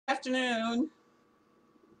afternoon.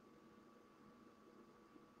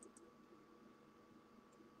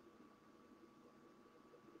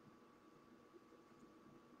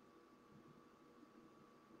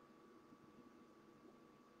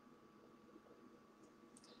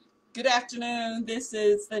 Good afternoon. This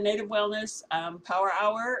is the Native Wellness Power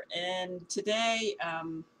Hour, and today I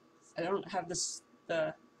don't have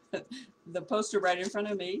the the poster right in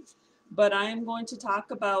front of me, but I am going to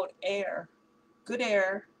talk about air,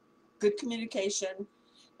 good communication,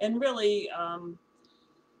 and really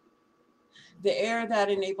the air that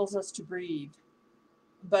enables us to breathe.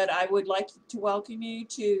 But I would like to welcome you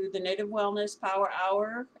to the Native Wellness Power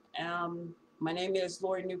Hour. My name is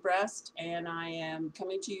Lori Newbreast, and I am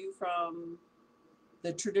coming to you from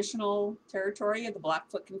the traditional territory of the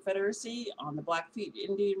Blackfoot Confederacy on the Blackfeet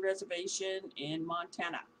Indian Reservation in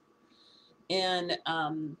Montana. And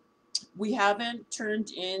we haven't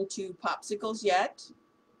turned into popsicles yet,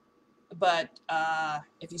 but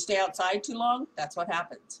if you stay outside too long, that's what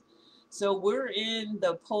happens. So we're in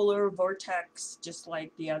the polar vortex just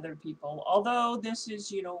like the other people. Although this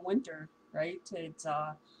is, winter, right? It's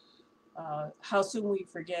how soon we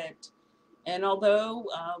forget. And although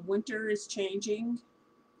winter is changing,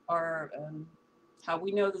 our how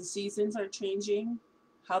we know the seasons are changing,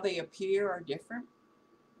 how they appear are different.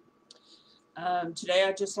 Today,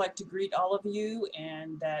 I'd just like to greet all of you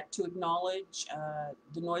and that to acknowledge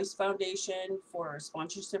the Noise Foundation for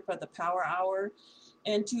sponsorship of the Power Hour,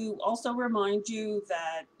 and to also remind you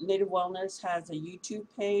that Native Wellness has a YouTube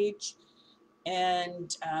page,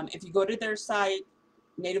 and if you go to their site,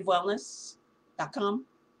 nativewellness.com,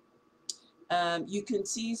 you can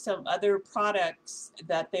see some other products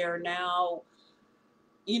that they are now,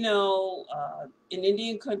 in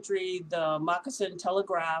Indian country, the moccasin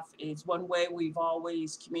telegraph is one way we've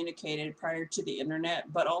always communicated prior to the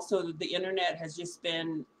internet, but also the internet has just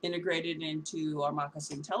been integrated into our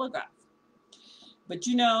moccasin telegraph. But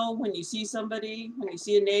when you see when you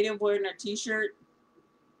see a native wearing a t-shirt,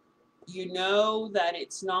 you know that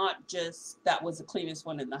it's not just that was the cleanest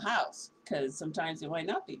one in the house, because sometimes it might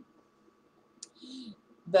not be.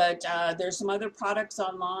 But there's some other products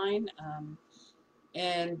online.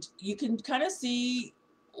 And you can kind of see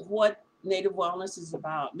what Native Wellness is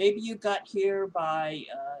about. Maybe you got here by,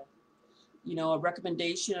 a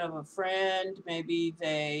recommendation of a friend. Maybe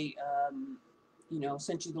they,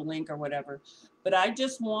 sent you the link or whatever. But I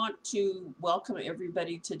just want to welcome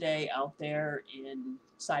everybody today out there in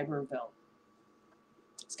Cyberville.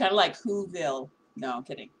 It's kind of like Whoville. No, I'm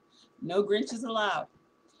kidding. No Grinches allowed.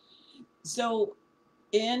 So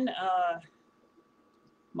in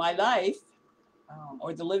my life,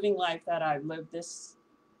 or the living life that I've lived this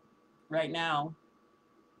right now,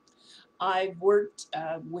 I've worked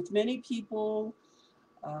with many people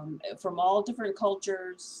from all different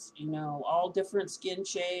cultures, all different skin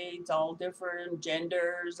shades, all different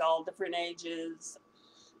genders, all different ages,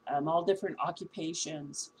 all different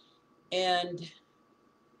occupations. And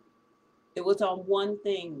it was on one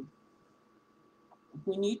thing.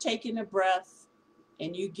 When you take in a breath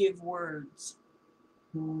and you give words,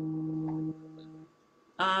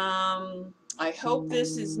 I hope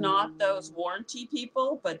this is not those warranty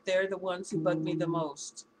people, but they're the ones who bug me the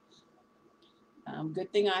most.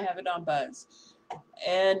 Good thing I have it on buzz.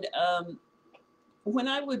 And when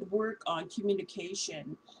I would work on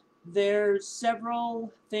communication, there's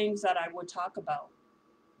several things that I would talk about.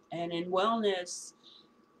 And in wellness,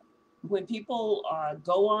 when people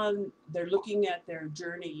go on, they're looking at their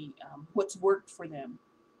journey, what's worked for them.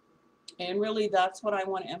 And really, that's what I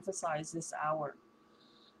want to emphasize this hour.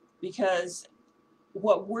 Because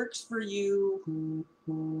what works for you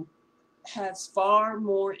has far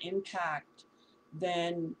more impact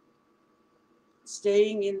than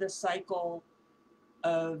staying in the cycle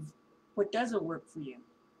of what doesn't work for you.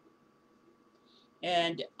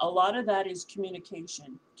 And a lot of that is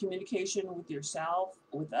communication with yourself,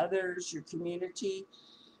 with others, your community.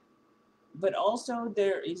 But also,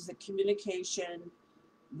 there is the communication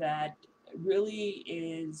that really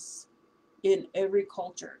is in every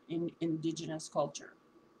culture, in indigenous culture,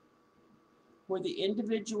 where the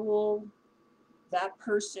individual, that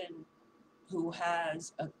person who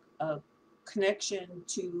has a connection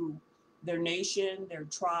to their nation, their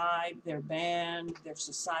tribe, their band, their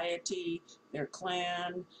society, their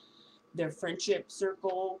clan, their friendship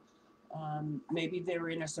circle. Maybe they're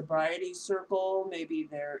in a sobriety circle. Maybe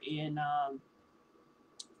they're in,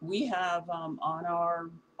 we have on our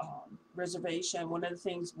reservation, one of the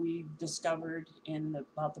things we discovered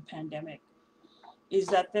about the pandemic is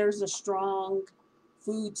that there's a strong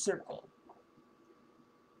food circle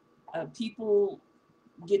of people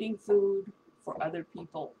getting food for other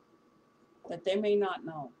people. that they may not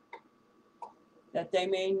know, that they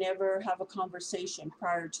may never have a conversation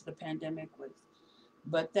prior to the pandemic with,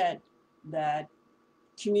 but that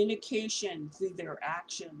communication through their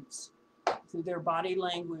actions, through their body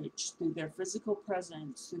language, through their physical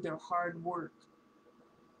presence, through their hard work,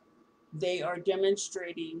 they are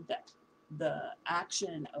demonstrating the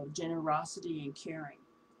action of generosity and caring.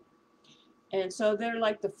 And so they're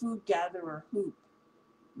like the food gatherer hoop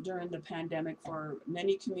during the pandemic for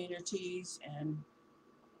many communities, and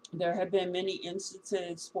there have been many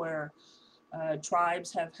instances where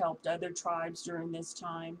tribes have helped other tribes during this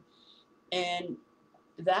time. And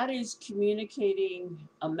that is communicating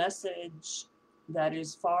a message that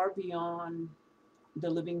is far beyond the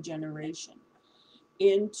living generation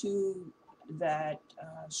into that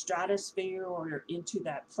stratosphere, or into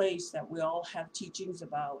that place that we all have teachings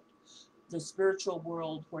about, the spiritual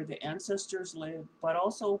world where the ancestors live, but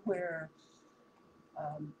also where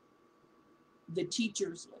the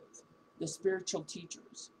teachers live, the spiritual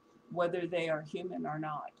teachers, whether they are human or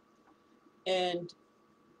not. And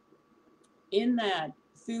in that,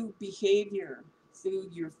 through behavior, through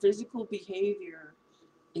your physical behavior,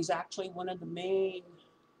 is actually one of the main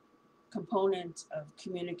components of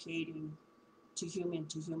communicating to human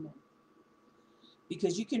to human.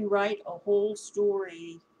 Because you can write a whole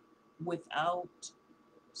story without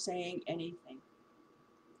saying anything.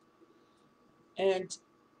 And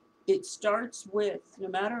it starts with, no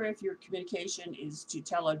matter if your communication is to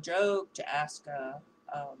tell a joke, to ask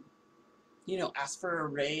ask for a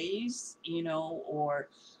raise, or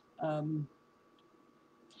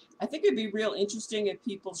I think it'd be real interesting if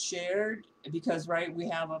people shared, because we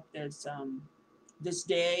have up this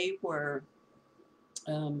day where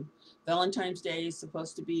Valentine's Day is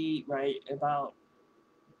supposed to be about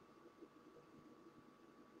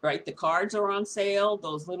the cards are on sale,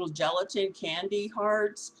 those little gelatin candy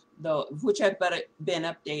hearts, which have been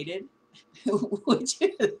updated. Which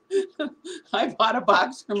I bought a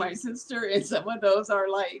box for my sister, and some of those are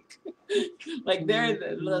like they're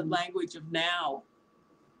the language of now.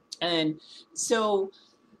 And so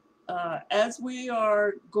as we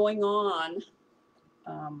are going on,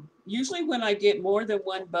 usually when I get more than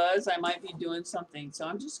one buzz, I might be doing something. So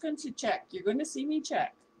I'm just going to check. You're going to see me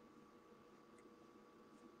check.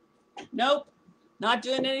 Nope, not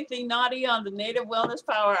doing anything naughty on the Native Wellness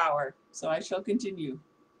Power Hour. So I shall continue.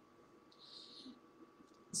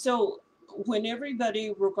 So when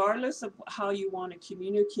everybody, regardless of how you want to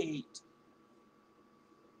communicate,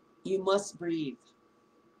 you must breathe.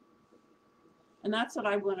 And that's what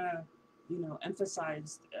I want to,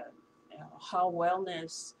 emphasize, how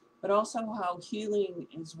wellness, but also how healing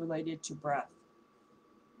is related to breath.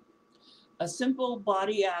 A simple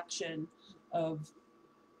body action of,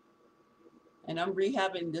 and I'm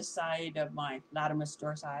rehabbing this side of my latimus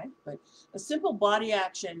dorsi, but a simple body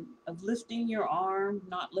action of lifting your arm,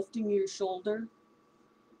 not lifting your shoulder.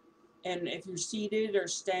 And if you're seated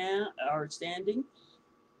or standing,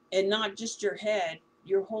 and not just your head,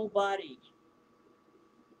 your whole body.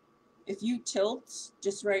 If you tilt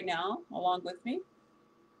just right now, along with me,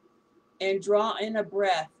 and draw in a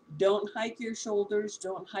breath, don't hike your shoulders,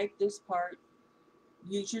 don't hike this part.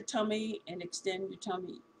 Use your tummy and extend your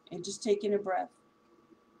tummy, and just take in a breath.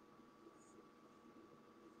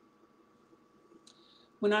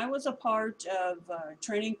 When I was a part of a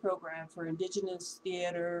training program for Indigenous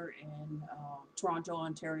theater in Toronto,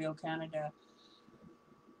 Ontario, Canada,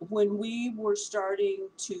 when we were starting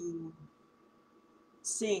to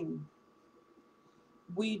sing,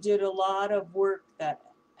 we did a lot of work that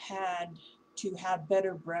had to have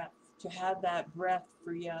better breath, to have that breath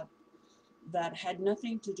free up, that had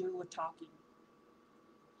nothing to do with talking.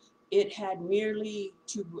 It had merely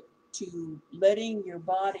to letting your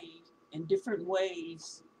body in different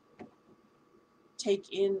ways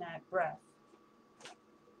take in that breath.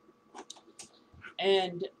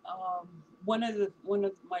 And one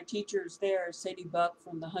of my teachers there, Sadie Buck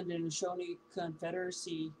from the Haudenosaunee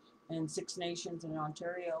Confederacy and Six Nations in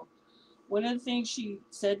Ontario, one of the things she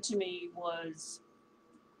said to me was,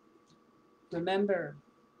 remember,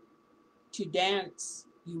 to dance,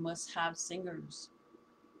 you must have singers.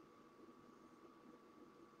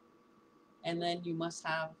 And then you must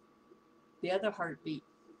have the other heartbeat.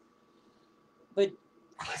 But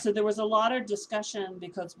so there was a lot of discussion,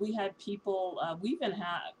 because we had people,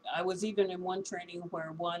 I was even in one training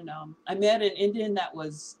where I met an Indian that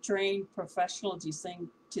was trained professional to sing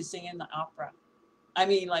in the opera. I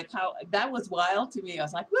mean, how that was wild to me. I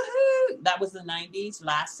was like, woohoo! That was the 90s,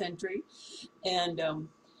 last century. And,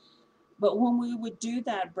 but when we would do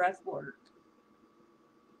that breath work,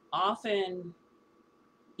 often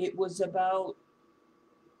it was about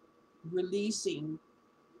releasing,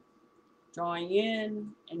 drawing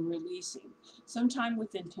in and releasing, sometime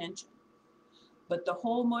with intention. But the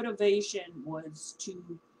whole motivation was to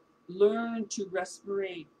learn to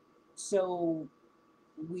respirate so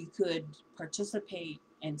we could participate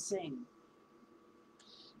and sing.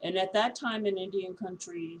 And at that time in Indian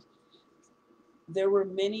country, there were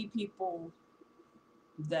many people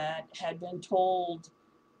that had been told,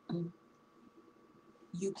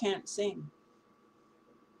 you can't sing.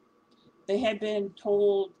 They had been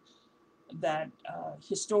told that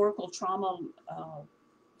historical trauma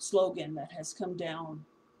slogan that has come down,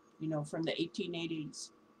 from the 1880s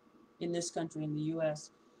in this country, in the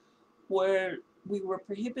US, where we were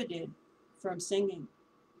prohibited from singing.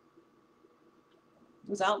 It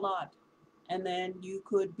was outlawed. And then you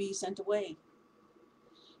could be sent away.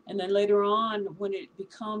 And then later on, when it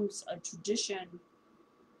becomes a tradition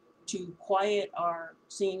to quiet our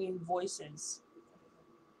singing voices,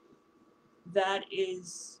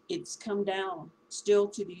 it's come down still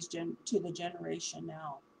to the generation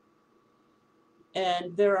now.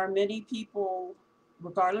 And there are many people,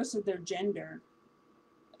 regardless of their gender,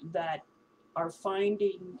 that are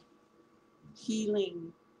finding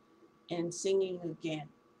healing and singing again,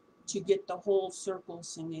 to get the whole circle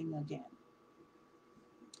singing again.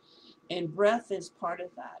 And breath is part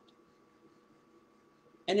of that.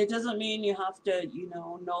 And it doesn't mean you have to,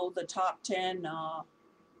 know the top 10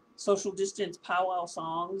 social distance powwow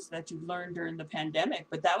songs that you've learned during the pandemic,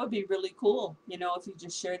 but that would be really cool, if you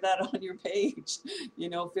just share that on your page,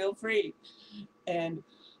 feel free. And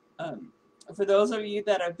for those of you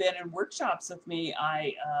that have been in workshops with me,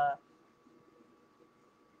 I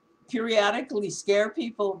periodically scare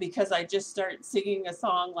people because I just start singing a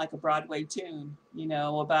song like a Broadway tune,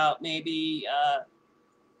 about maybe,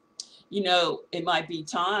 it might be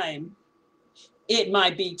time. It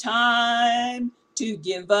might be time to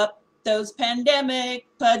give up those pandemic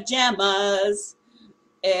pajamas.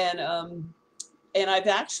 And I've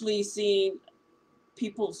actually seen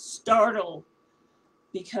people startle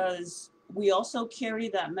because we also carry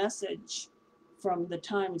that message from the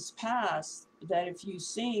times past that if you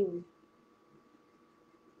sing,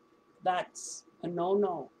 that's a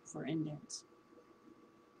no-no for Indians.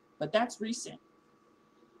 But that's recent.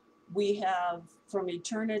 We have from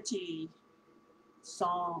eternity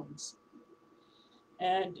songs.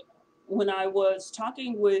 And when I was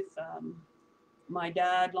talking with my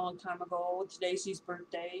dad a long time ago, today's his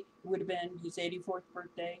birthday, would have been his 84th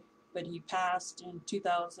birthday, but he passed in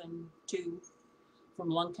 2002 from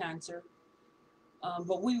lung cancer.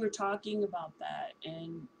 But we were talking about that,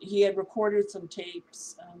 and he had recorded some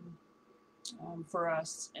tapes for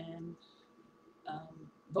us. And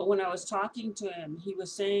but when I was talking to him, he was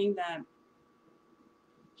saying that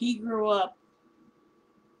he grew up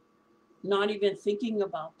not even thinking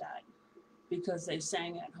about that because they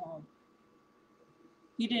sang at home.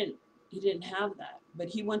 He didn't have that, but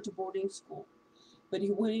he went to boarding school. But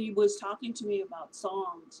when he was talking to me about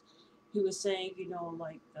songs, he was saying,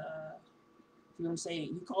 like if you want to say,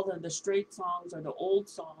 you call them the straight songs or the old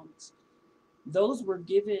songs, those were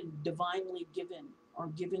divinely given, or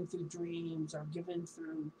given through dreams, or given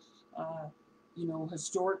through,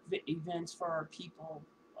 historic events for our people,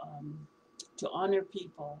 to honor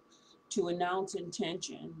people, to announce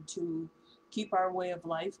intention, to keep our way of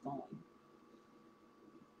life going.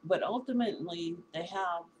 But ultimately, they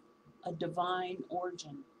have a divine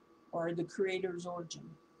origin, or the Creator's origin.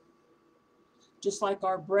 Just like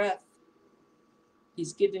our breath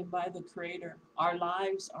is given by the Creator, our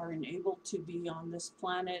lives are enabled to be on this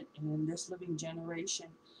planet and in this living generation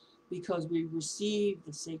because we receive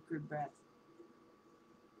the sacred breath.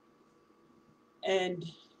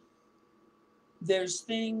 And there's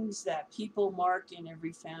things that people mark in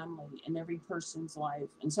every family, in every person's life.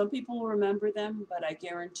 And some people will remember them, but I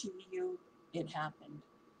guarantee you it happened.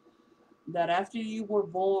 That after you were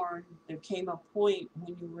born, there came a point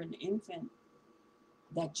when you were an infant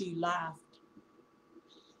that you laughed.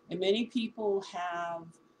 And many people have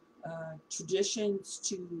traditions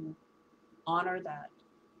to honor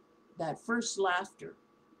that first laughter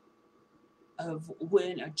of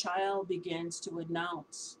when a child begins to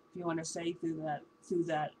announce, if you want to say through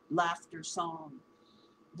that laughter song,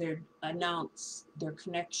 they announce their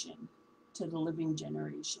connection to the living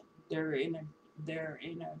generation. They're in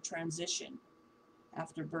a transition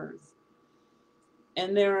after birth.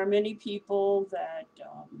 And there are many people that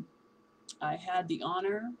I had the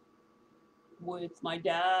honor with my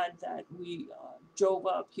dad that we drove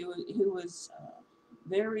up. He was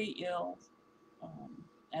very ill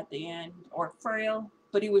at the end, or frail,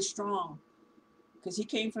 but he was strong because he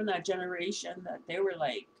came from that generation that they were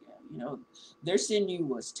like, You know, their sinew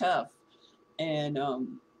was tough, and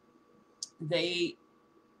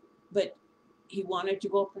but he wanted to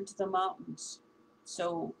go up into the mountains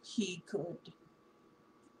so he could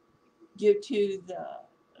give to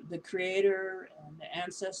the creator and the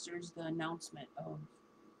ancestors the announcement of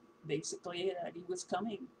basically that he was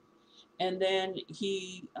coming. And then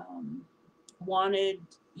he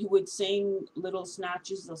he would sing little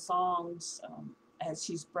snatches of songs as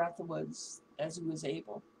his breath was, as he was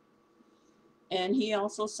able. And he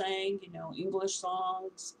also sang, you know, English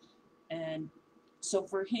songs. And so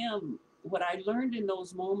for him, what I learned in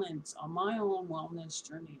those moments on my own wellness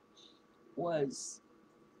journey was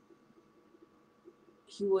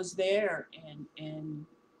he was there and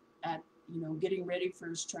at, you know, getting ready for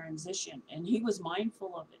his transition, and he was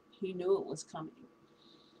mindful of it. He knew it was coming.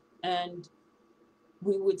 And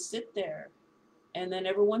we would sit there, and then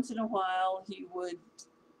every once in a while he would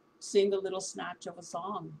sing a little snatch of a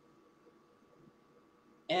song.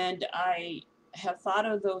 And I have thought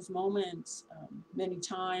of those moments many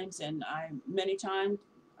times, and I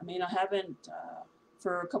mean, I haven't,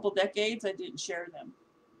 for a couple decades, I didn't share them.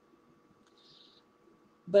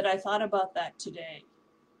 But I thought about that today,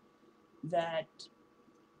 that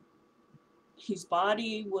his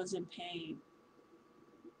body was in pain.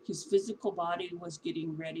 His physical body was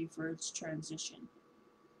getting ready for its transition.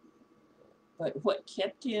 But what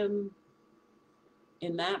kept him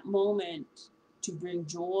in that moment to bring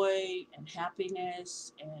joy and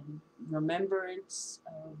happiness and remembrance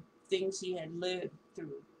of things he had lived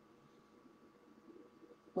through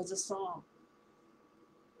was a song.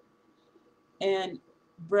 And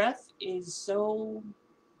breath is so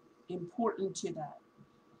important to that.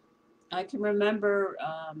 I can remember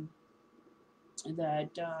that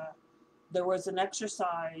there was an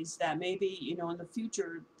exercise that maybe, you know, in the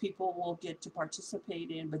future people will get to participate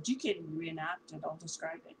in, but you can reenact it. I'll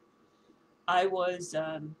describe it. I was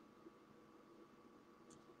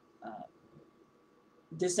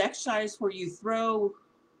this exercise where you throw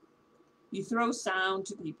sound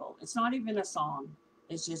to people. It's not even a song,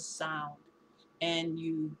 it's just sound. And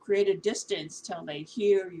you create a distance till they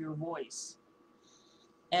hear your voice.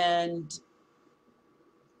 And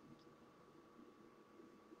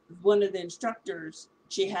one of the instructors,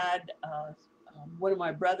 she had one of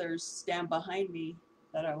my brothers stand behind me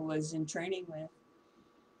that I was in training with.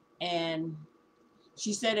 And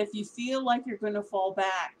she said, if you feel like you're going to fall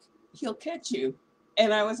back, he'll catch you.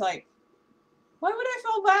 And I was like, why would I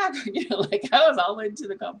fall back? You know, like I was all into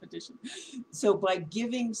the competition. So by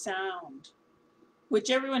giving sound, which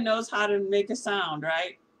everyone knows how to make a sound,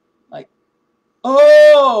 right? Like,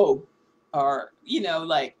 oh, or, you know,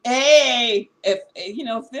 like, hey, if, you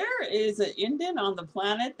know, if there is an Indian on the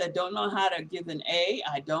planet that don't know how to give an A,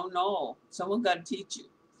 I don't know. Someone got to teach you.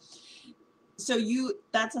 So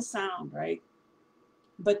that's a sound, right?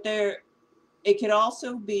 But it could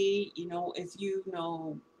also be, you know, if you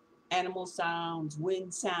know animal sounds,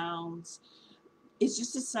 wind sounds, it's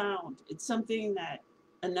just a sound. It's something that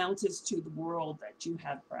announces to the world that you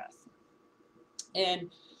have breath.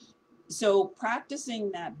 And so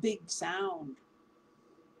practicing that big sound,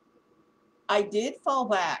 I did fall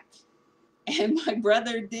back and my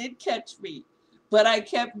brother did catch me, but I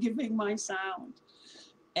kept giving my sound.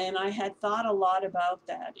 And I had thought a lot about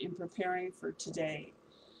that in preparing for today,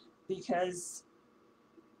 because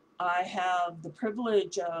I have the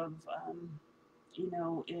privilege of, you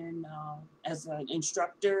know, as an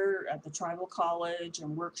instructor at the tribal college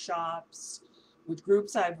and workshops with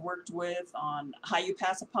groups I've worked with on how you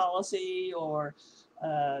pass a policy, or,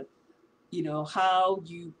 you know, how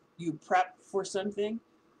you prep for something,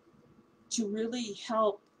 to really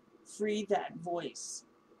help free that voice.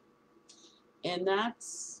 And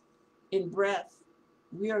that's in breath,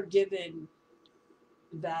 we are given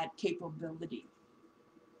that capability,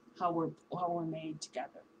 how we're made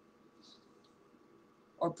together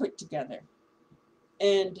or put together.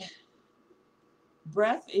 And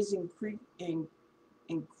breath is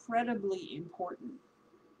incredibly important.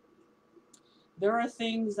 There are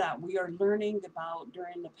things that we are learning about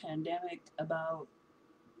during the pandemic about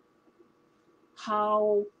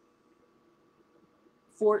how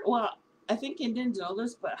well, I think Indians know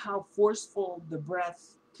this, but how forceful the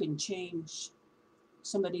breath can change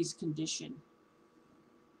somebody's condition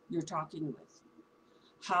you're talking with.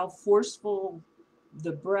 How forceful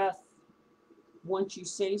the breath, once you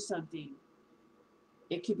say something,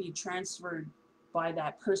 it can be transferred by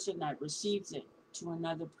that person that receives it to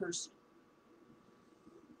another person.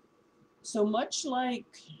 So much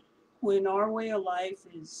like when our way of life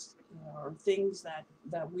is, or things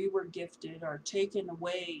that we were gifted are taken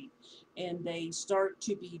away and they start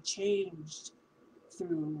to be changed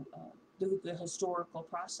through the historical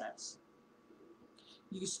process.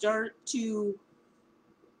 You start to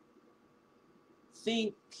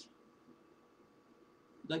think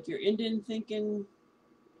like you're Indian thinking,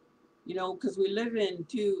 you know, because we live in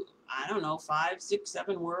two, I don't know, 5, 6,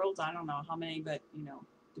 7 worlds. I don't know how many, but, you know,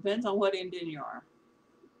 depends on what Indian you are.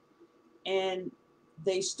 And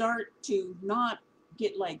they start to not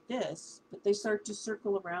get like this, but they start to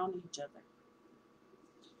circle around each other.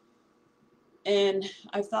 And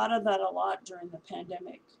I've thought of that a lot during the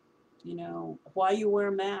pandemic. You know, why you wear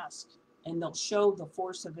a mask, and they'll show the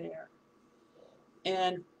force of air.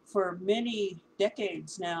 And for many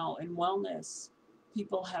decades now in wellness,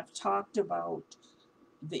 people have talked about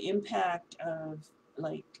the impact of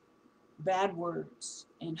like bad words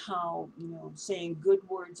and how, you know, saying good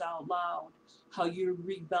words out loud, how you're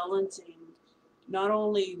rebalancing not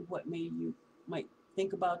only what you might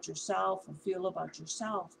think about yourself or feel about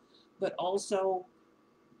yourself, but also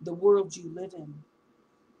the world you live in.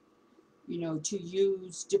 You know, to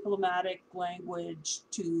use diplomatic language,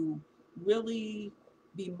 to really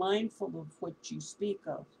be mindful of what you speak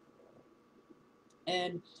of.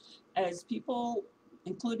 And as people,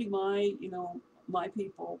 including my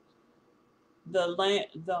people,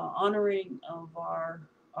 the honoring of our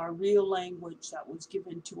real language that was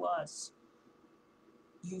given to us,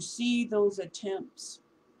 you see those attempts.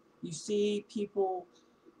 You see people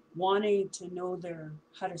wanting to know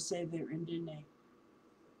how to say their Indian name,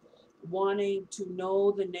 wanting to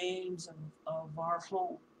know the names of our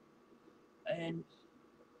home. And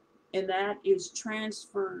that is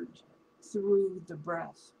transferred through the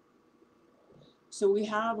breath. So we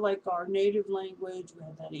have like our native language, we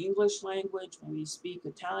have that English language, when we speak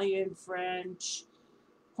Italian, French,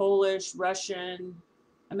 Polish, Russian.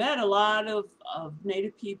 I met a lot of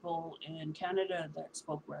native people in Canada that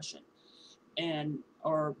spoke Russian,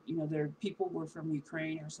 or you know, their people were from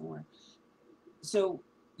Ukraine or somewhere. So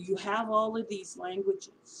you have all of these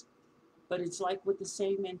languages, but it's like with the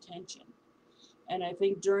same intention. And I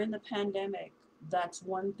think during the pandemic, that's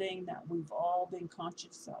one thing that we've all been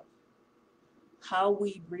conscious of, how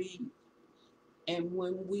we breathe. And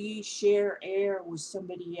when we share air with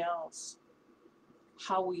somebody else,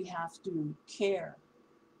 how we have to care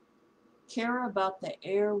about the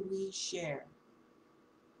air we share.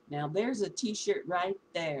 Now there's a t-shirt right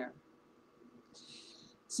there.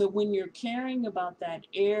 So when you're caring about that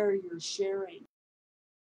air you're sharing,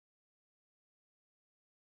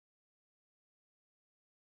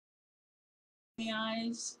 the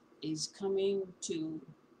eyes is coming to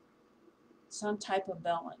some type of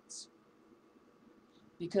balance,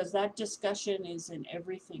 because that discussion is in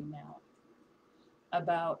everything now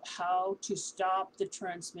about how to stop the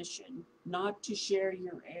transmission, not to share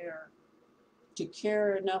your air, to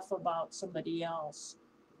care enough about somebody else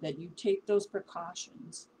that you take those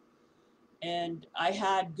precautions. And I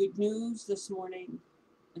had good news this morning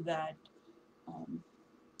that,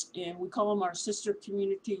 and we call them our sister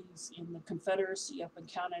communities in the Confederacy up in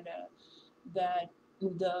Canada, that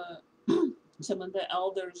some of the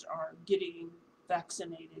elders are getting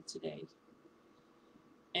vaccinated today.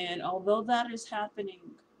 And although that is happening,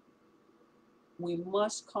 we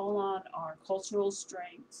must call on our cultural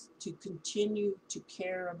strengths to continue to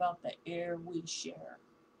care about the air we share.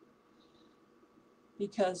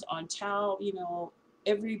 Because until, you know,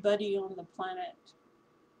 everybody on the planet,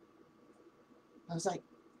 I was like,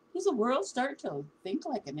 does the world start to think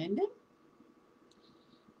like an Indian?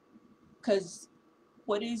 Because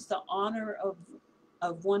what is the honor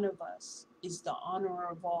of one of us is the honor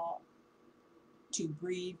of all, to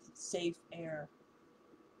breathe safe air.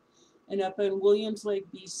 And up in Williams Lake,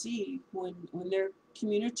 BC, when their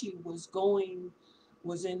community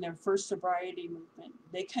was in their first sobriety movement,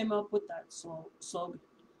 they came up with that slogan,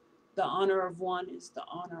 the honor of one is the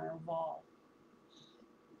honor of all.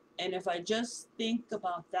 And if I just think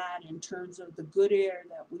about that in terms of the good air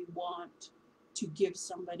that we want to give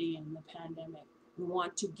somebody in the pandemic, we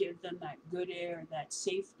want to give them that good air, that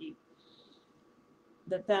safety,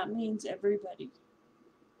 that means everybody.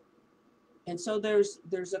 And so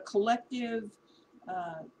there's a collective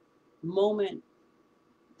moment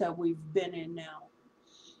that we've been in now.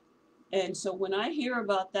 And so when I hear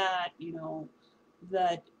about that, you know,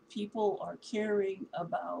 that people are caring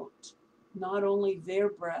about not only their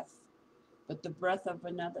breath, but the breath of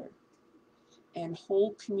another, and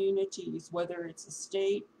whole communities, whether it's a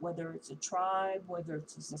state, whether it's a tribe, whether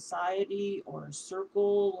it's a society or a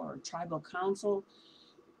circle or a tribal council,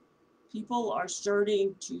 people are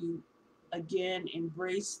starting to again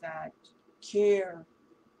embrace that care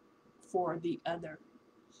for the other.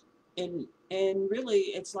 And really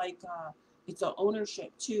it's like it's an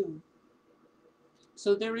ownership too.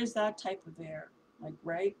 So there is that type of air, like,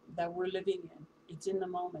 right, that we're living in. It's in the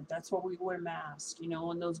moment. That's why we wear masks,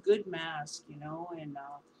 and those good masks, and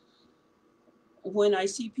when I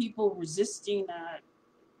see people resisting that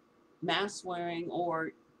mask wearing,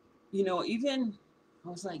 or, even I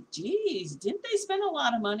was like, geez, didn't they spend a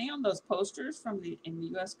lot of money on those posters in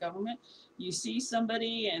the US government? You see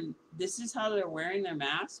somebody and this is how they're wearing their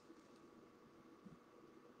mask.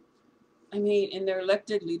 I mean, in their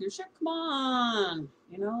elected leadership, come on,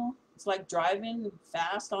 it's like driving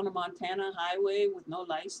fast on a Montana highway with no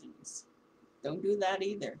license. Don't do that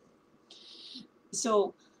either.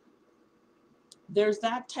 So there's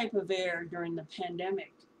that type of air during the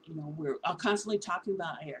pandemic. We're constantly talking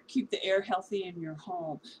about air. Keep the air healthy in your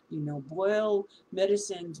home. Boil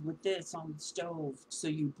medicines with this on the stove so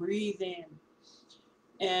you breathe in.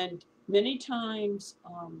 And many times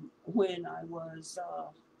when I was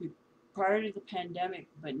prior to the pandemic,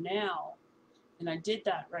 but now, and I did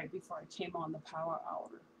that right before I came on the Power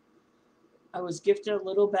Hour, I was gifted a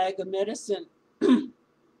little bag of medicine,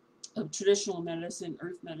 of traditional medicine,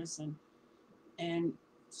 earth medicine. And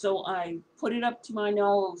so I put it up to my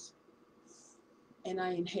nose and I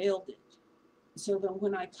inhaled it. So that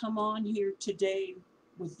when I come on here today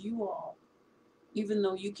with you all, even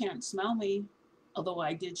though you can't smell me, although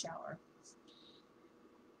I did shower,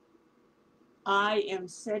 I am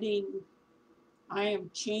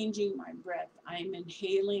changing my breath. I am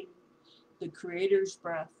inhaling the Creator's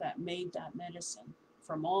breath that made that medicine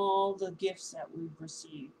from all the gifts that we've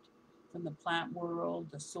received from the plant world,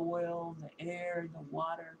 the soil, the air, the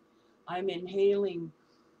water. I'm inhaling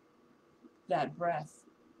that breath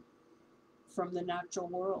from the natural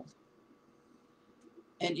world.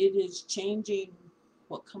 And it is changing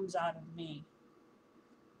what comes out of me.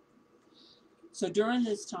 So during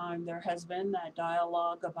this time, there has been that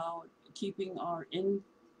dialogue about keeping our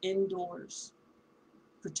indoors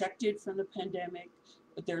protected from the pandemic,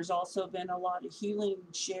 but there's also been a lot of healing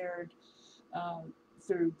shared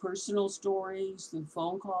through personal stories, through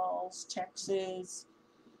phone calls, texts,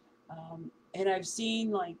 and I've seen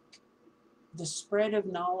like the spread of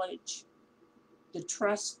knowledge, the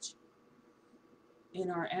trust in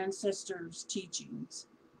our ancestors' teachings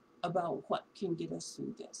about what can get us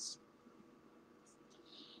through this.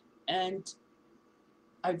 And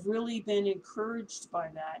I've really been encouraged by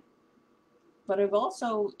that. But I've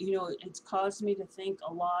also, it's caused me to think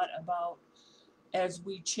a lot about as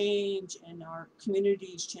we change and our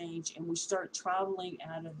communities change and we start traveling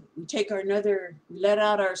out of it, we let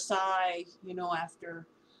out our sigh,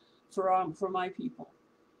 for my people.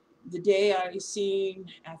 The day I seen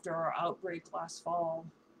after our outbreak last fall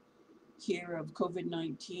here of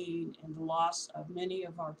COVID-19 and the loss of many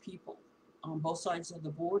of our people on both sides of the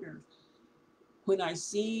border, when I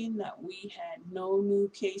seen that we had no new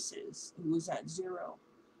cases, it was at 0.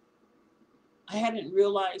 I hadn't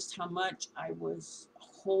realized how much I was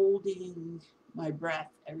holding my breath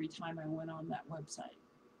every time I went on that website.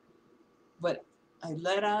 But I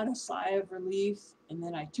let out a sigh of relief and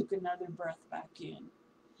then I took another breath back in,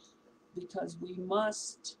 because we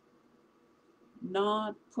must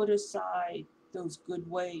not put aside those good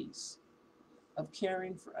ways of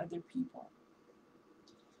caring for other people.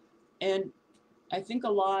 And I think a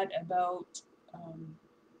lot about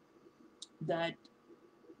that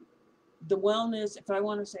the wellness, if I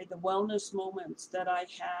want to say the wellness moments that I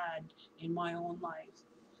had in my own life,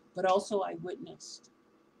 but also I witnessed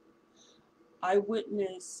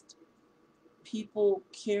people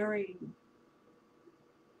caring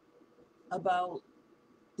about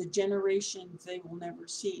the generations they will never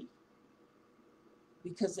see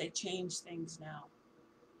because they change things now.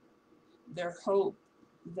 Their hope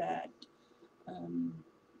that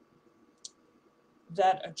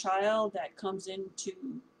that a child that comes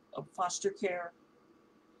into a foster care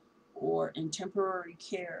or in temporary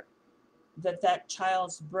care, that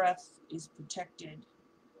child's breath is protected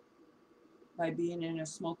by being in a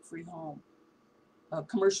smoke-free home, a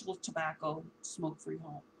commercial tobacco smoke-free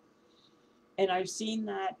home. And I've seen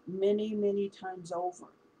that many, many times over.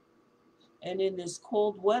 And in this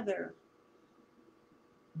cold weather,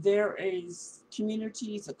 there is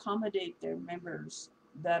communities accommodate their members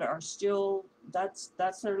that are still, that's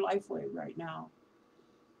their life way right now.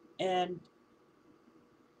 And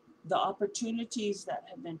the opportunities that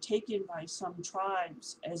have been taken by some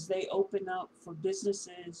tribes as they open up for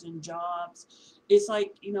businesses and jobs, it's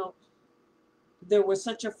like, there was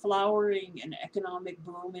such a flowering and economic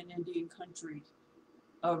boom in Indian country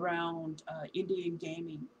around Indian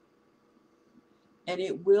gaming. And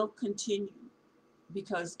it will continue,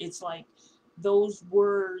 because it's like those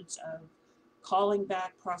words of calling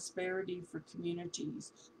back prosperity for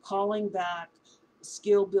communities, calling back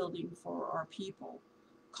skill building for our people,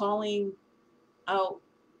 calling out,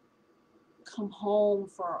 come home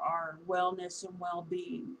for our wellness and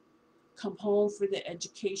well-being, come home for the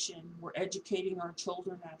education. We're educating our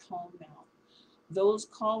children at home now. Those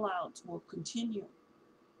call outs will continue.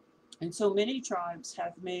 And so many tribes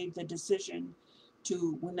have made the decision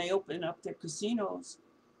to, when they open up their casinos,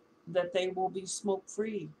 that they will be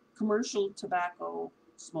smoke-free, commercial tobacco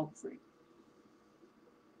smoke-free.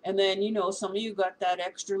 And then, you know, some of you got that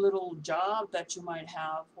extra little job that you might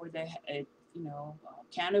have where they,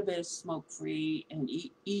 cannabis smoke-free and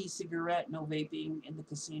e-cigarette, no vaping in the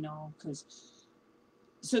casino.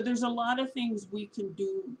 So there's a lot of things we can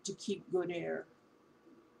do to keep good air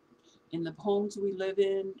in the homes we live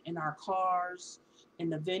in our cars, in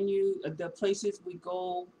the venue, the places we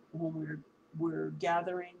go when we're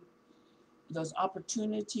gathering, those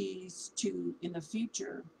opportunities to, in the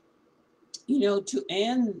future, to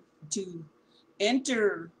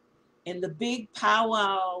enter in the big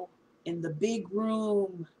powwow, in the big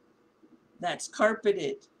room that's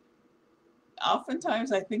carpeted.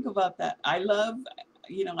 Oftentimes I think about that. I love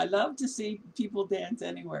to see people dance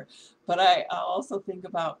anywhere, but I also think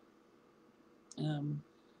about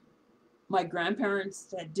my grandparents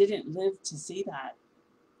that didn't live to see that.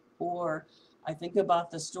 Or I think about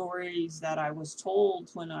the stories that I was told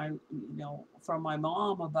when from my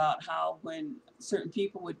mom about how when certain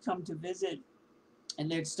people would come to visit and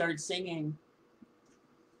they'd start singing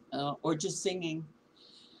or just singing,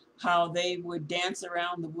 how they would dance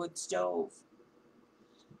around the wood stove.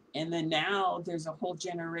 And then now there's a whole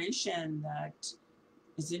generation that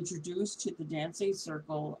is introduced to the dancing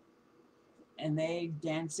circle and they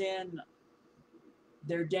dance in.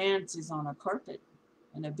 Their dance is on a carpet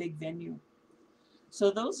in a big venue.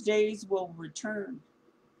 So those days will return.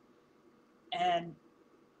 And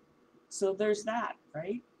so there's that,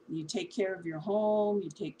 right? You take care of your home, you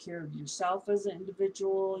take care of yourself as an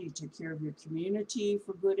individual, you take care of your community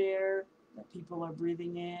for good air that people are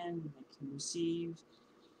breathing in, they can receive.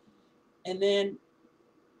 And then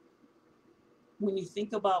when you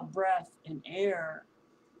think about breath and air,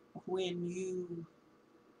 when you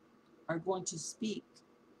are going to speak,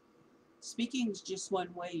 speaking is just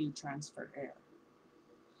one way you transfer air.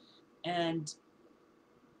 And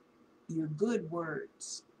your good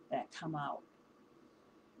words that come out.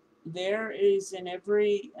 There is in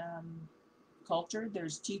every culture,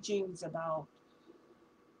 there's teachings about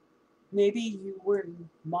maybe you were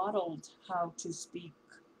modeled how to speak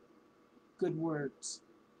good words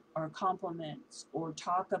or compliments or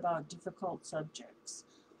talk about difficult subjects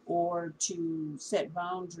or to set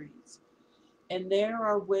boundaries. And there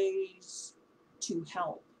are ways to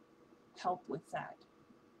help with that.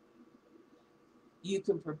 You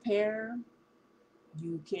can prepare,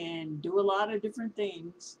 you can do a lot of different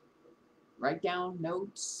things, write down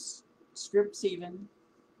notes, scripts even.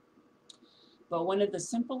 But one of the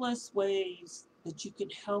simplest ways that you can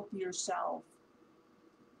help yourself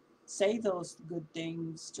say those good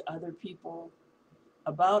things to other people,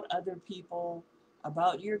 about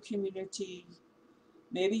your community.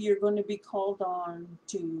 Maybe you're going to be called on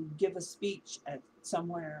to give a speech at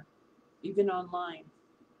somewhere, even online.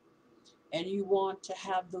 And you want to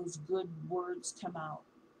have those good words come out.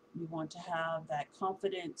 You want to have that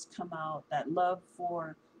confidence come out, that love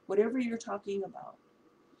for whatever you're talking about.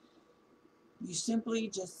 You simply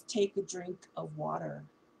just take a drink of water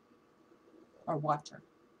or water.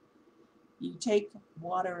 You take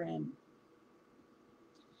water in.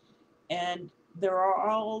 And there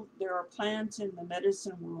are plants in the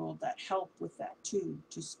medicine world that help with that too,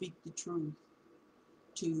 to speak the truth,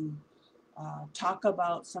 to talk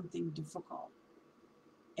about something difficult.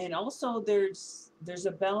 And also there's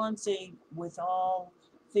a balancing with all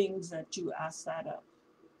things that you ask that of.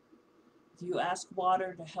 If you ask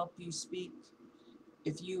water to help you speak,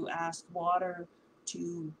 if you ask water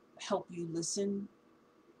to help you listen,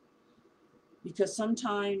 because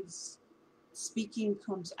sometimes speaking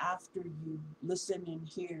comes after you listen and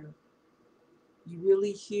hear. You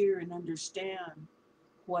really hear and understand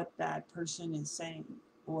what that person is saying,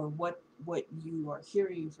 or what you are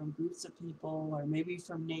hearing from groups of people, or maybe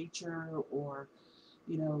from nature, or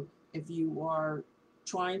if you are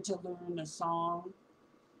trying to learn a song,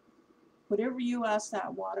 whatever you ask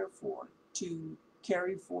that water for, to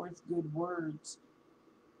carry forth good words,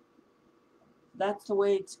 that's the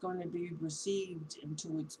way it's going to be received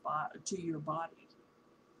into to your body.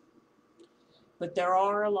 But there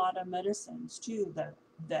are a lot of medicines too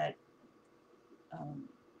that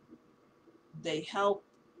they help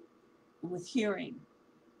with hearing,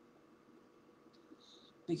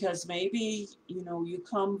 Because maybe, you know, you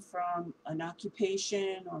come from an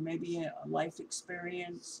occupation or maybe a life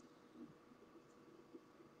experience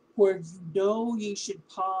where you know you should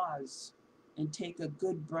pause and take a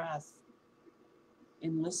good breath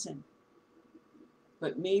and listen.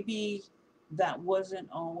 But maybe that wasn't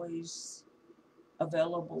always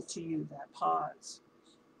available to you, that pause.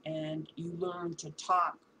 And you learn to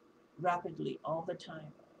talk rapidly all the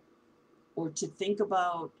time, or to think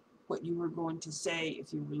about what you were going to say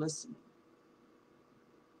if you were listening,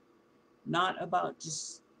 not about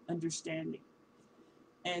just understanding.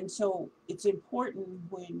 And so it's important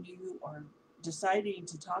when you are deciding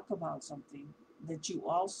to talk about something that you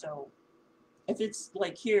also, if it's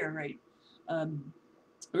like here, right? Um,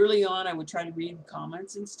 Early on, I would try to read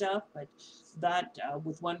comments and stuff, but that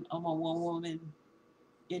with one on a one woman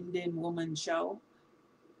Indian woman show,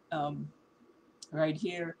 um, right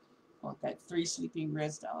here, well, got 3 sleeping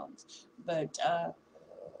res dogs, but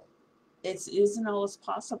it isn't always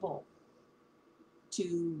possible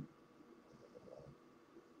to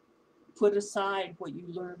put aside what you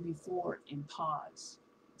learned before and pause.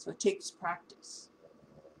 So it takes practice.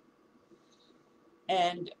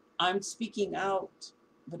 And I'm speaking out,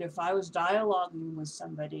 but if I was dialoguing with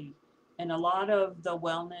somebody, and a lot of the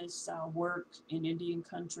wellness work in Indian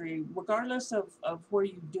country, regardless of where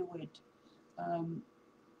you do it, um,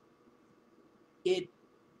 it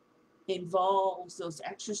involves those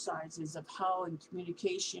exercises of how in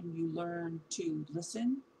communication you learn to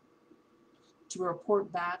listen, to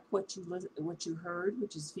report back what you heard,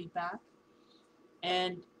 which is feedback,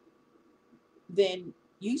 and then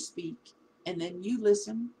you speak, and then you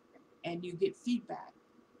listen, and you get feedback.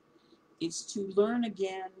 It's to learn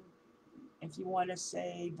again, if you want to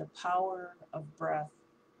say, the power of breath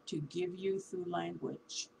to give you through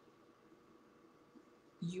language.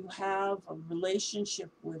 You have a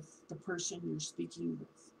relationship with the person you're speaking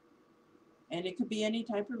with, and it could be any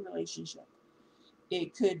type of relationship.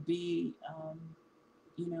 It could be,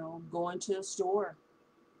 you know, going to a store.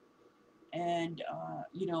 And,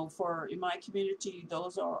 you know, for in my community,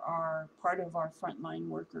 those are part of our frontline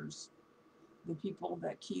workers, the people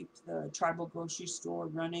that keep the tribal grocery store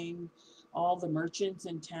running, all the merchants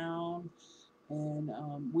in town. And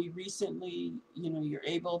we recently, you know, you're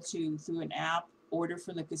able to, through an app, order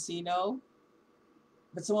from the casino,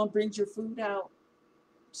 but someone brings your food out.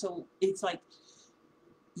 So it's like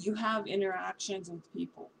you have interactions with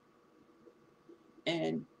people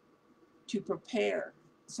and to prepare.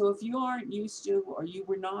 So if you aren't used to, or you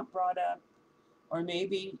were not brought up, or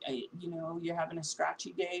maybe, you know, you're having a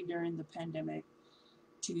scratchy day during the pandemic,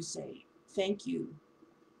 to say, thank you.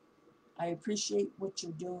 I appreciate what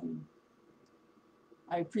you're doing.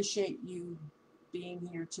 I appreciate you being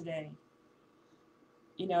here today.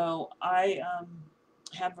 You know, I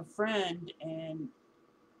have a friend, and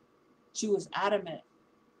she was adamant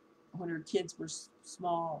when her kids were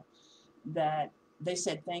small that they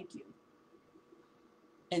said thank you.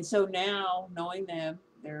 And so now, knowing them,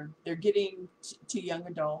 they're getting to young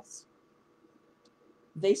adults.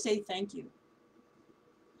 They say thank you.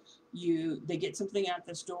 They get something at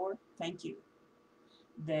the store, thank you.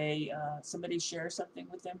 They somebody shares something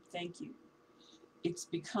with them, thank you. It's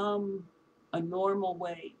become a normal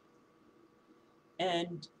way.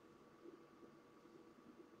 And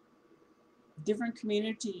different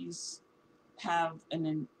communities have a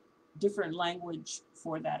different language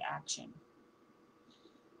for that action.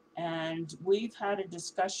 And we've had a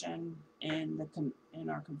discussion in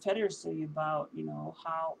our confederacy about, you know,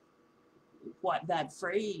 how, what that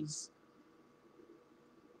phrase,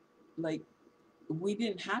 like, we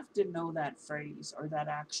didn't have to know that phrase or that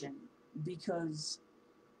action, because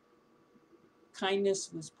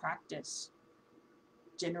kindness was practiced,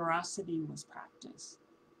 generosity was practiced.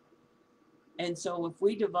 And so if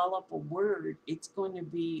we develop a word, it's going to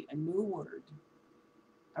be a new word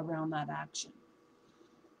around that action.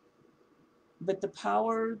 But the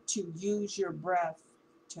power to use your breath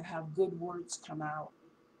to have good words come out,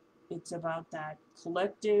 it's about that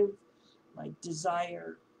collective, like,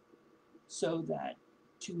 desire, so that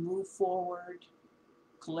to move forward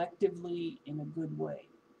collectively in a good way.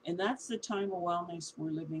 And that's the time of wellness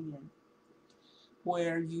we're living in,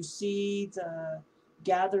 where you see the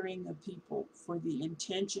gathering of people for the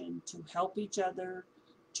intention to help each other,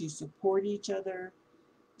 to support each other,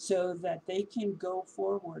 so that they can go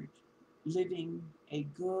forward living a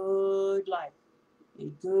good life, a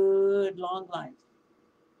good long life.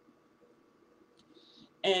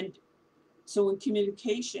 And so in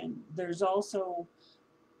communication, there's also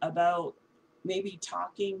about maybe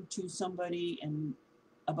talking to somebody and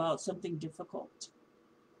about something difficult.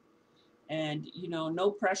 And, you know,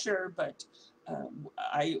 no pressure, but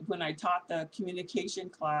When I taught the communication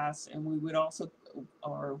class, and we would also,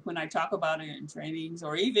 or when I talk about it in trainings,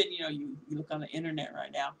 or even, you look on the internet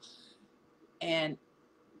right now, and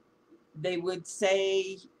they would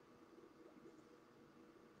say,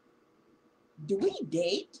 do we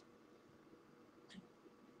date?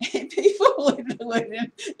 And people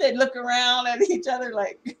they'd look around at each other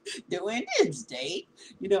like, do Indians date?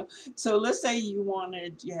 So let's say you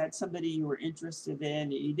had somebody you were interested in,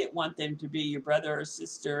 and you didn't want them to be your brother or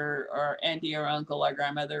sister or auntie or uncle or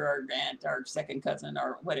grandmother or aunt or second cousin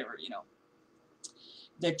or whatever,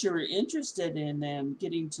 that you're interested in them,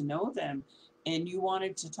 getting to know them, and you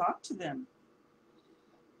wanted to talk to them.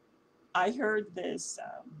 I heard this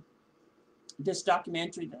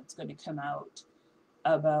documentary that's going to come out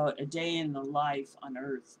about a day in the life on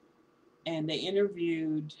Earth, and they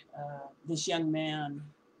interviewed this young man.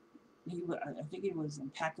 I think he was in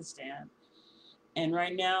Pakistan, and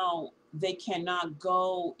right now they cannot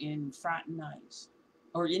go and fraternize,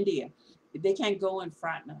 or India, they can't go and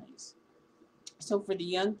fraternize. So for the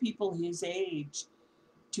young people his age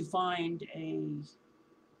to find a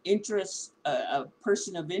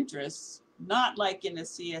person of interest, not like in a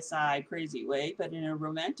CSI crazy way, but in a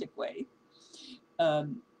romantic way.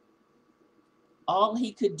 All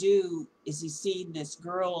he could do is he seen this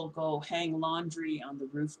girl go hang laundry on the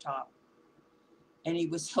rooftop. And he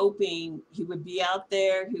was hoping he would be out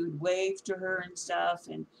there, he would wave to her and stuff,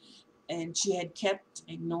 and she had kept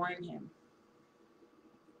ignoring him,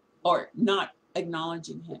 or not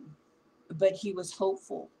acknowledging him. But he was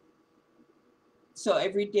hopeful. So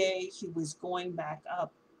every day he was going back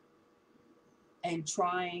up and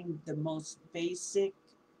trying the most basic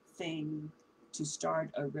thing to start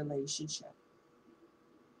a relationship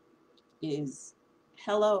is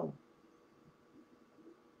hello.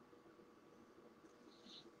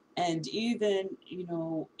 And even,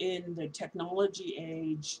 in the technology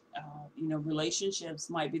age, relationships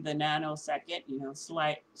might be the nanosecond,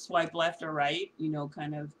 swipe left or right,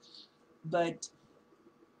 kind of. But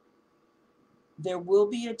there will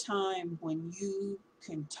be a time when you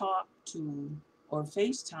can talk to, or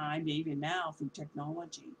FaceTime, even now through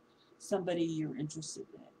technology, somebody you're interested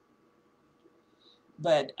in.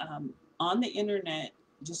 But on the internet,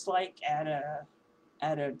 just like at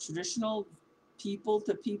a traditional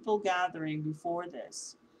people-to-people gathering before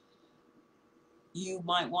this, you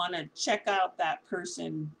might want to check out that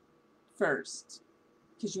person first,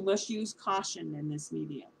 because you must use caution in this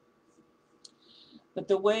medium. But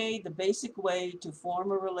the basic way to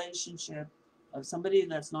form a relationship of somebody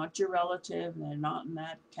that's not your relative and they're not in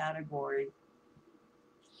that category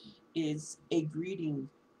is a greeting.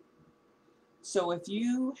 So if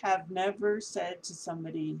you have never said to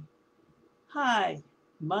somebody, hi,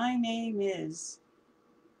 my name is,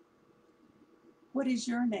 what is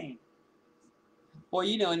your name? Or,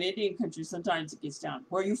 in Indian country, sometimes it gets down,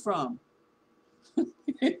 where are you from?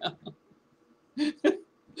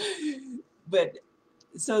 But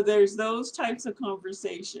so there's those types of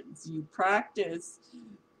conversations. You practice,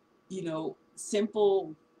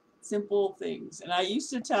 simple things. And I used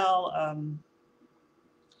to tell,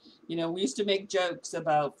 we used to make jokes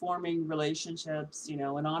about forming relationships, in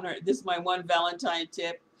honor. This is my one Valentine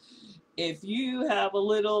tip. If you have a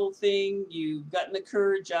little thing, you've gotten the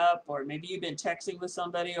courage up, or maybe you've been texting with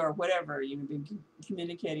somebody or whatever, you've been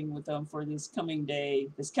communicating with them for this coming day,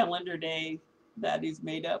 this calendar day that is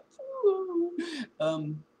made up.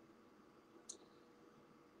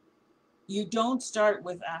 You don't start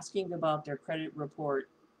with asking about their credit report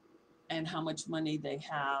and how much money they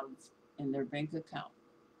have in their bank account.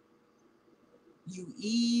 You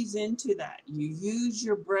ease into that. You use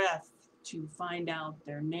your breath to find out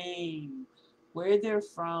their name, where they're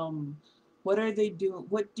from, what are they doing,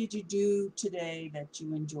 what did you do today that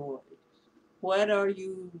you enjoyed, what are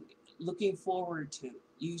you looking forward to.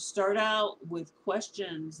 You start out with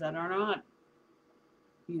questions that are not,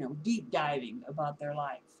 deep diving about their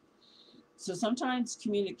life. So sometimes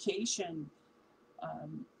communication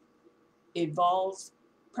involves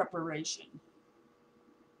preparation,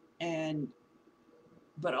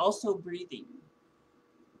 but also breathing.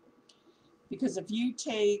 Because if you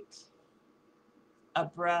take a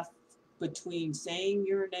breath between saying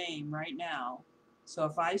your name right now, so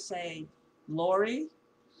if I say Lori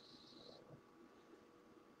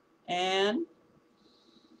and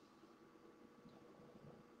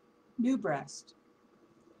Newbreast,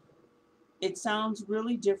 it sounds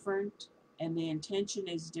really different, and the intention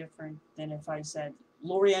is different than if I said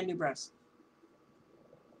Lori and Newbreast.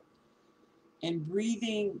 And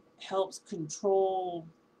breathing helps control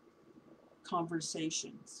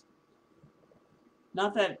conversations.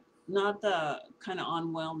 Not not the kind of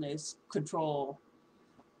on wellness control,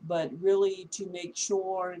 but really to make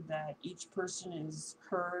sure that each person is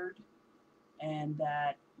heard and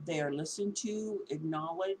that they are listened to,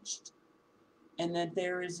 acknowledged, and that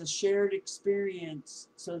there is a shared experience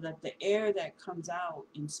so that the air that comes out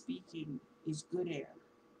in speaking is good air,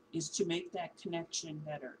 is to make that connection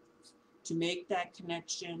better, to make that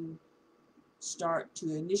connection start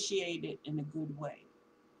to initiate it in a good way.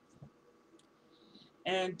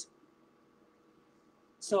 And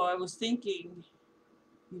so I was thinking,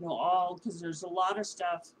 all because there's a lot of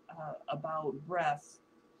stuff about breath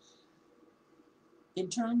in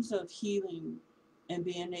terms of healing and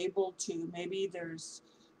being able to, maybe there's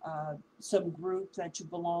some group that you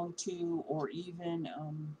belong to, or even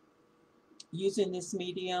using this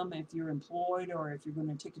medium if you're employed or if you're going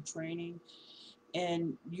to take a training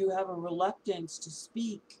and you have a reluctance to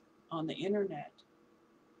speak on the internet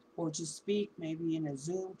or to speak maybe in a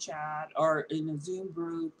Zoom chat or in a Zoom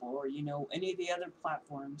group or any of the other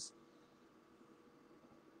platforms.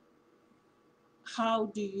 How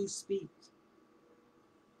do you speak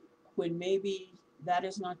when maybe that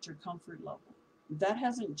is not your comfort level? That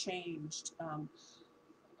hasn't changed.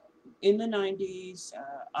 In the 90s,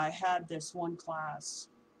 I had this one class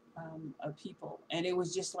of people, and it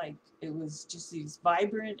was just these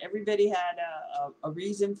vibrant, everybody had a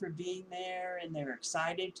reason for being there, and they were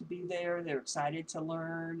excited to be there, they were excited to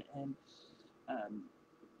learn, and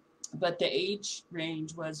but the age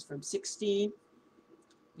range was from 16,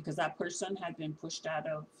 because that person had been pushed out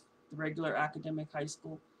of the regular academic high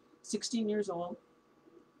school, 16 years old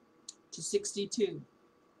to 62.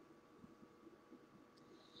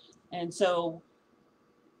 And so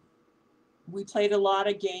we played a lot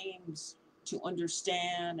of games to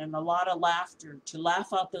understand, and a lot of laughter to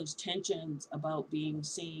laugh out those tensions about being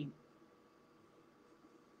seen.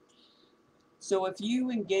 So if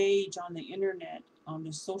you engage on the internet, on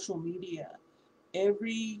the social media,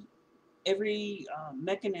 every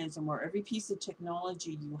mechanism or every piece of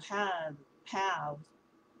technology you have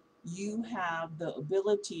you have the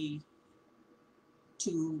ability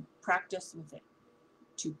to practice with it,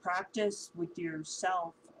 to practice with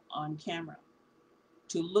yourself on camera,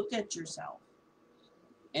 to look at yourself.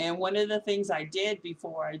 And one of the things I did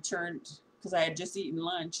before I turned, because I had just eaten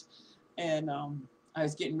lunch and I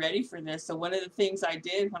was getting ready for this. So one of the things I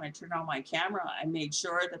did when I turned on my camera, I made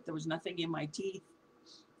sure that there was nothing in my teeth,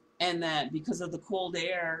 and that because of the cold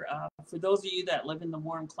air, for those of you that live in the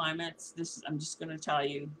warm climates, I'm just going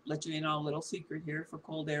to let you in on a little secret here for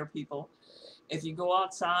cold air people. If you go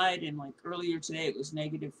outside, and like earlier today it was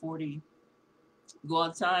 -40, go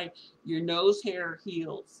outside, your nose hair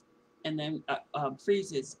heals and then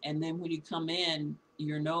freezes, and then when you come in,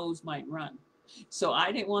 your nose might run. So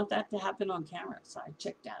I didn't want that to happen on camera, so I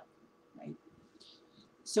checked out, right?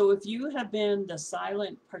 So if you have been the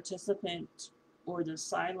silent participant or the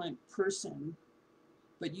silent person,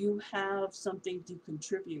 but you have something to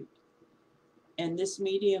contribute, and this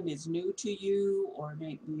medium is new to you or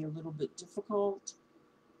may be a little bit difficult,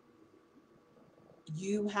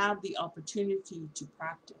 you have the opportunity to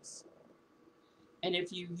practice. And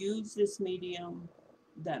if you use this medium,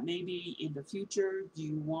 that maybe in the future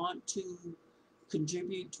you want to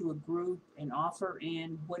contribute to a group and offer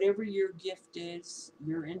in whatever your gift is,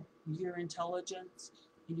 your intelligence,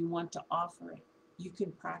 and you want to offer it, you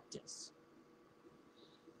can practice.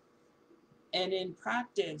 And in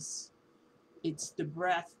practice, it's the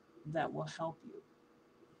breath that will help you.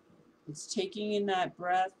 It's taking in that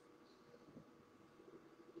breath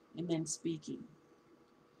and then speaking.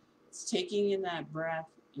 It's taking in that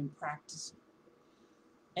breath and practicing.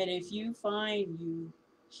 And if you find you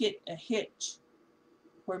hit a hitch,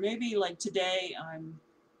 or maybe like today,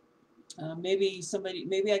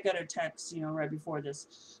 maybe I got a text, right before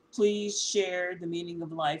this, please share the meaning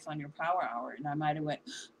of life on your power hour. And I might have went,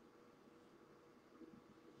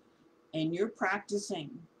 and you're practicing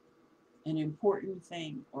an important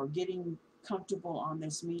thing or getting comfortable on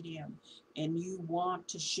this medium, and you want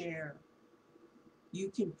to share, you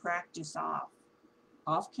can practice off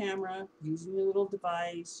camera, using your little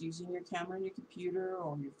device, using your camera on your computer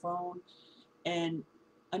or your phone, and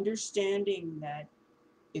understanding that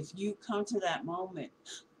if you come to that moment,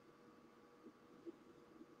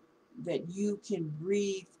 that you can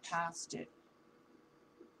breathe past it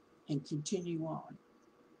and continue on.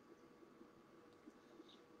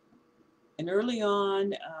 And early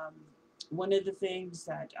on, one of the things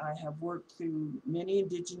that I have worked through many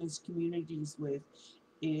Indigenous communities with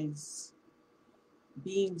is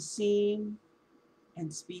being seen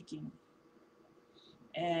and speaking.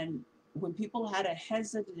 And when people had a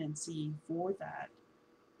hesitancy for that,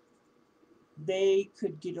 they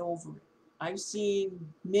could get over it. I've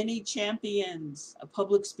seen many champions of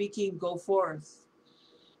public speaking go forth,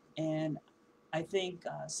 and I think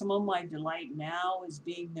some of my delight now is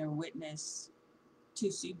being their witness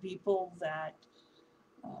to see people that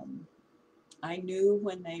um, I knew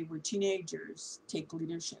when they were teenagers take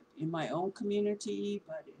leadership in my own community,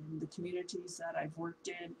 but in the communities that I've worked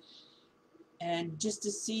in, and just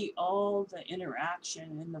to see all the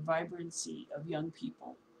interaction and the vibrancy of young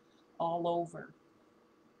people all over,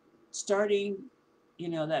 starting, you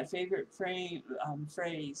know, that favorite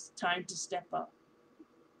phrase, time to step up.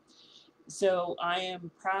 So I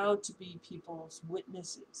am proud to be people's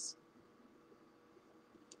witnesses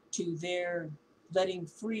to their letting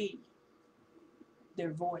free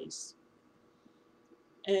their voice.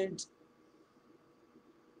 And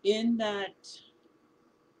in that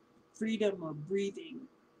freedom of breathing,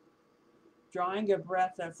 drawing a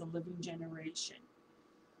breath as a living generation,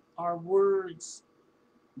 our words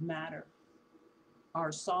matter,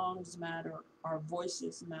 our songs matter, our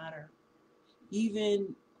voices matter.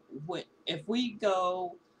 Even if we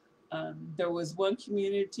go, there was one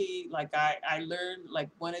community, like I learned like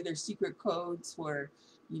one of their secret codes where,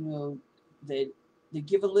 you know, they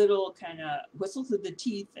give a little kind of whistle through the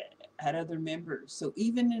teeth at other members. So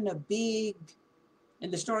even in a big,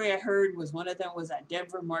 and the story I heard was one of them was at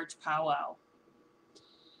Denver March powwow,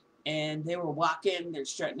 and they were walking, they're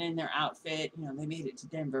strutting in their outfit, you know, they made it to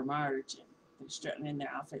Denver March and they're strutting in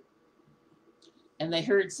their outfit. And they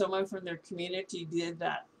heard someone from their community did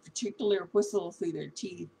that particular whistle through their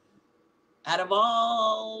teeth. Out of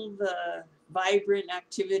all the vibrant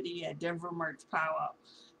activity at Denver March powwow,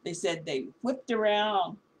 they said they whipped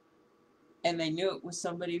around and they knew it was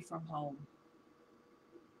somebody from home.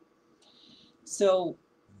 So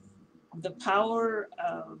the power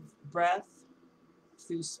of breath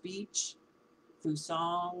through speech, through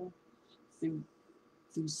song, through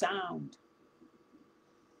sound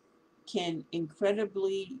can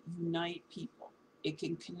incredibly unite people. It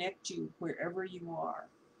can connect you wherever you are.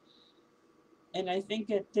 And I think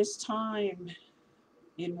at this time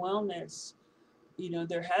in wellness, you know,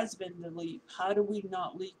 there has been the leap. How do we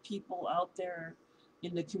not leave people out there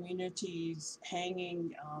in the communities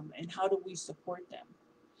hanging, and how do we support them?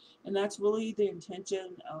 And that's really the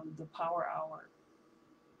intention of the Power Hour.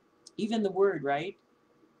 Even the word, right?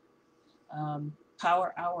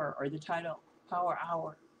 Power Hour, or the title, Power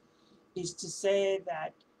Hour, is to say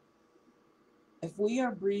that if we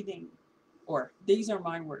are breathing, or these are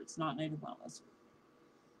my words, not Native Wellness,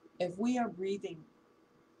 if we are breathing,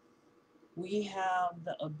 we have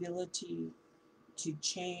the ability to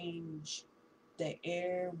change the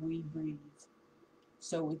air we breathe.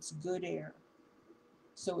 So it's good air.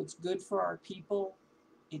 So it's good for our people.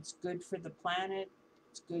 It's good for the planet.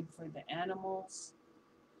 It's good for the animals.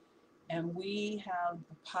 And we have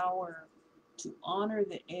the power to honor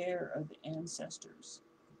the air of the ancestors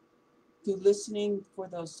through listening for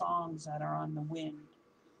those songs that are on the wind.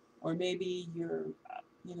 Or maybe you're,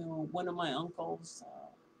 you know, one of my uncles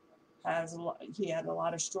he had a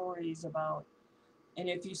lot of stories about, and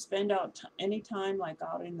if you spend out any time like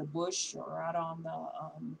out in the bush or out on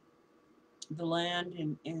the land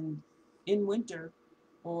in winter,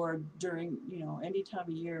 or during, you know, any time of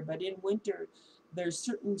year, but in winter, there's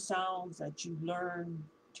certain sounds that you learn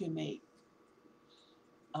to make.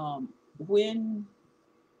 When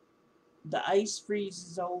the ice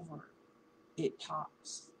freezes over, it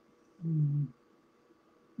talks. Mm,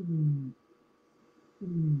 mm,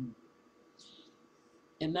 mm.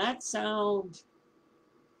 And that sound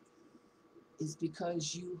is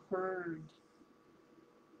because you heard,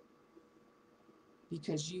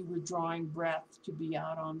 because you were drawing breath to be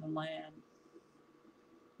out on the land.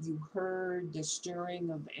 You heard the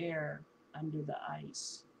stirring of air under the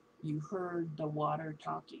ice. You heard the water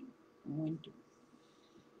talking in winter.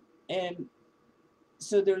 And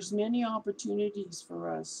so there's many opportunities for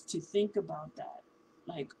us to think about that,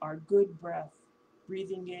 like our good breath,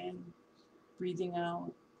 breathing in, breathing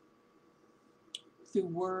out, through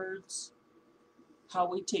words, how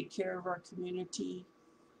we take care of our community,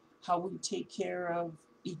 how we take care of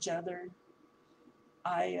each other.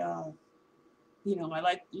 You know, I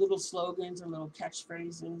like little slogans or little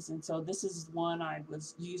catchphrases, and so this is one I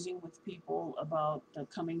was using with people about the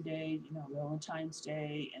coming day, you know, Valentine's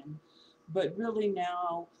Day, but really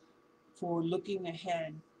now for looking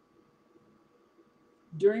ahead.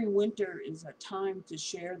 During winter is a time to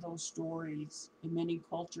share those stories in many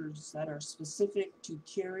cultures that are specific to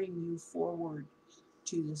carrying you forward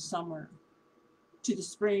to the summer, to the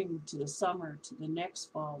spring, to the summer, to the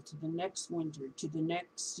next fall, to the next winter, to the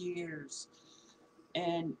next years.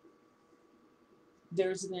 And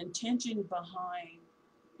there's an intention behind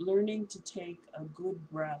learning to take a good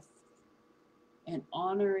breath and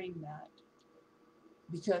honoring that,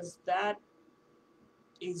 because that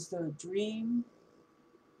is the dream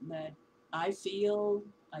that I feel,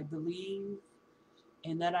 I believe,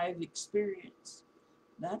 and that I've experienced.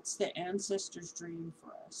 That's the ancestors' dream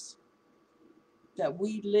for us. That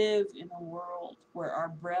we live in a world where our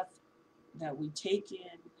breath that we take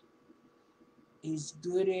in is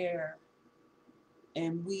good air,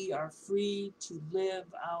 and we are free to live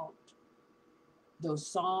out those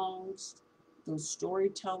songs, those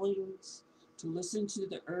storytellings, to listen to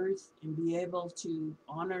the earth and be able to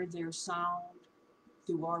honor their sound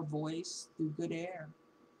through our voice, through good air.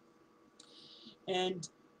 And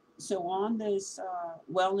so on this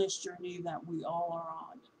wellness journey that we all are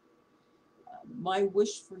on, my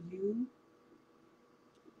wish for you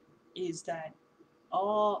is that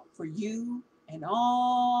all for you and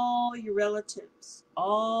all your relatives,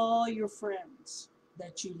 all your friends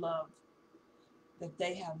that you love, that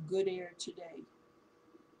they have good air today.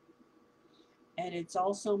 And it's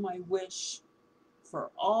also my wish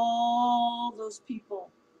for all those people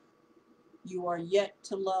you are yet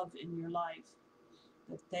to love in your life,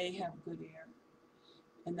 that they have good air.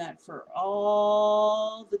 And that for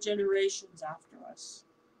all the generations after us,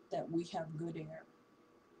 that we have good air.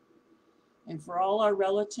 And for all our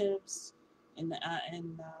relatives and the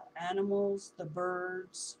animals, the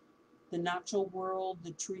birds, the natural world,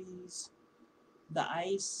 the trees, the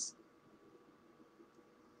ice,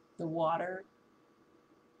 the water,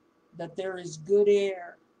 that there is good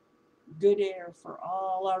air for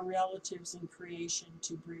all our relatives in creation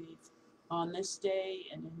to breathe on this day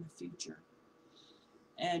and in the future.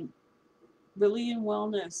 And really in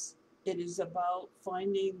wellness, it is about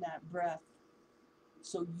finding that breath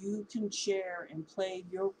so you can share and play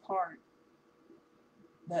your part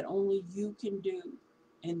that only you can do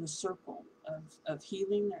in the circle of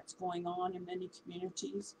healing that's going on in many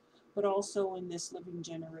communities, but also in this living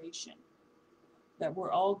generation, that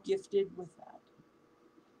we're all gifted with that.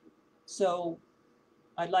 So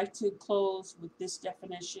I'd like to close with this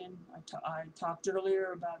definition. I talked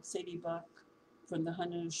earlier about Sadie Buck from the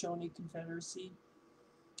Haudenosaunee Confederacy,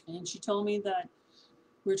 and she told me that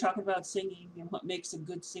we were talking about singing and what makes a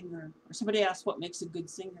good singer, or somebody asked what makes a good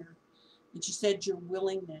singer, and she said your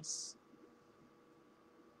willingness.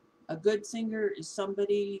 A good singer is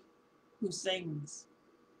somebody who sings.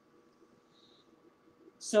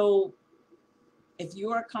 So if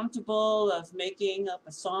you are comfortable of making up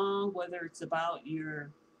a song, whether it's about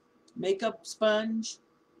your makeup sponge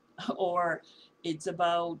or it's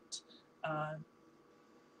about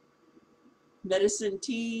medicine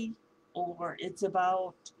tea, or it's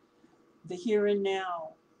about the here and now,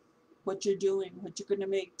 what you're doing, what you're going to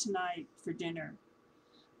make tonight for dinner.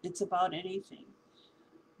 It's about anything.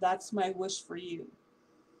 That's my wish for you,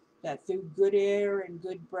 that through good air and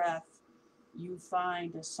good breath, you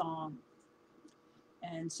find a song.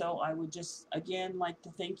 And so I would just, again, like to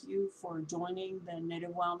thank you for joining the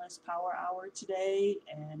Native Wellness Power Hour today.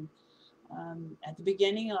 And at the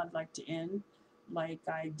beginning, I'd like to end like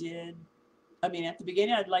I did. At the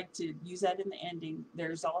beginning, I'd like to use that in the ending.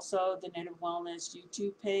 There's also the Native Wellness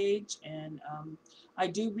YouTube page, and I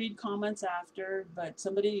do read comments after, but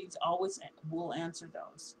somebody always will answer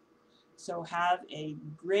those. So have a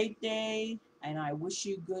great day, and I wish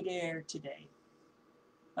you good air today.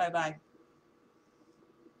 Bye-bye.